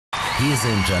Hier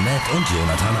sind Jeanette und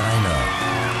Jonathan Reiner.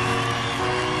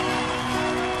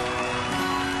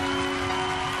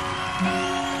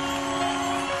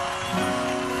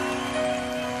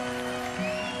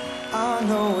 I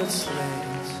know it's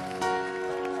late,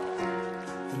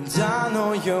 and I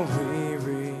know you're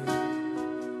weary.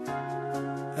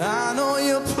 I know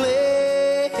your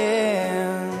plans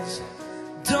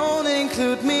don't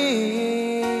include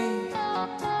me.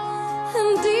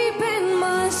 And deep in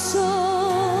my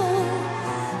soul,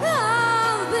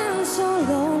 I've been so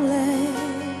lonely.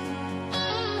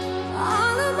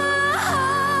 All of my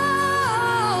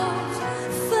hopes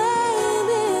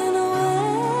fading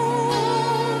away.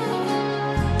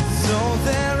 So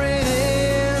there it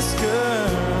is, girl.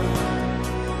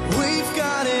 We've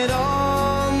got it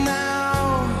all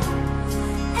now.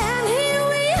 And here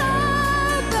we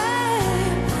are,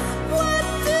 babe. What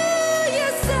do you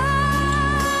say?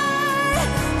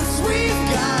 'Cause we've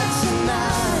got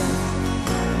tonight.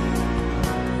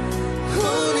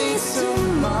 Who needs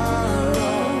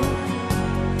tomorrow?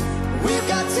 We've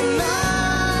got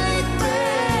tonight,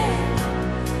 babe.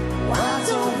 Why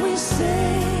don't we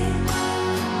stay?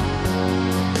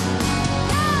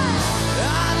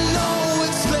 I know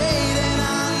it's late and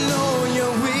I know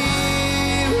you're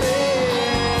weary.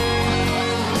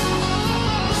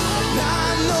 And I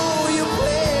know your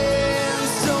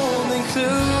plans don't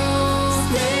include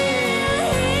me.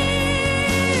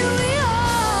 Here we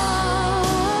are,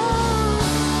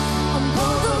 and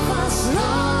both of us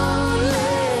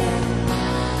lonely,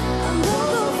 and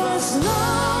both of us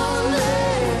lonely,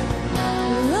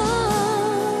 lonely.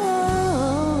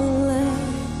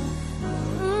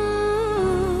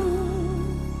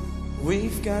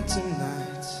 We've got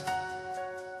tonight.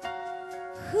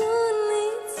 Who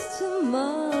needs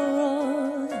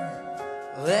tomorrow?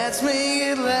 Let's make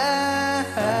it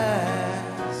last.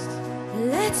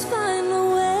 Let's find a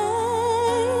way.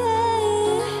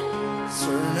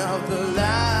 Turn out the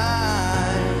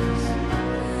lights.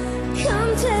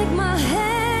 Come take my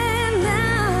hand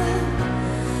now.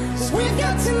 'Cause we've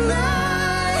got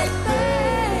tonight,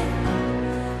 babe.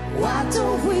 Why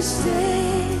don't we stay?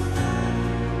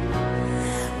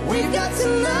 We've got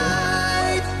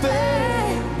tonight,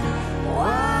 babe.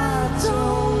 Why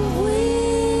don't we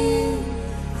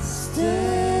stay?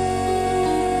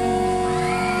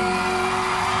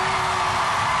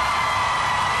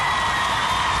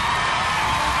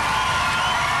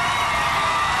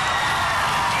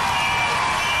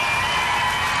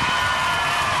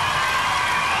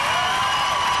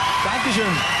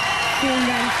 Dankeschön. Vielen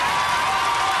Dank.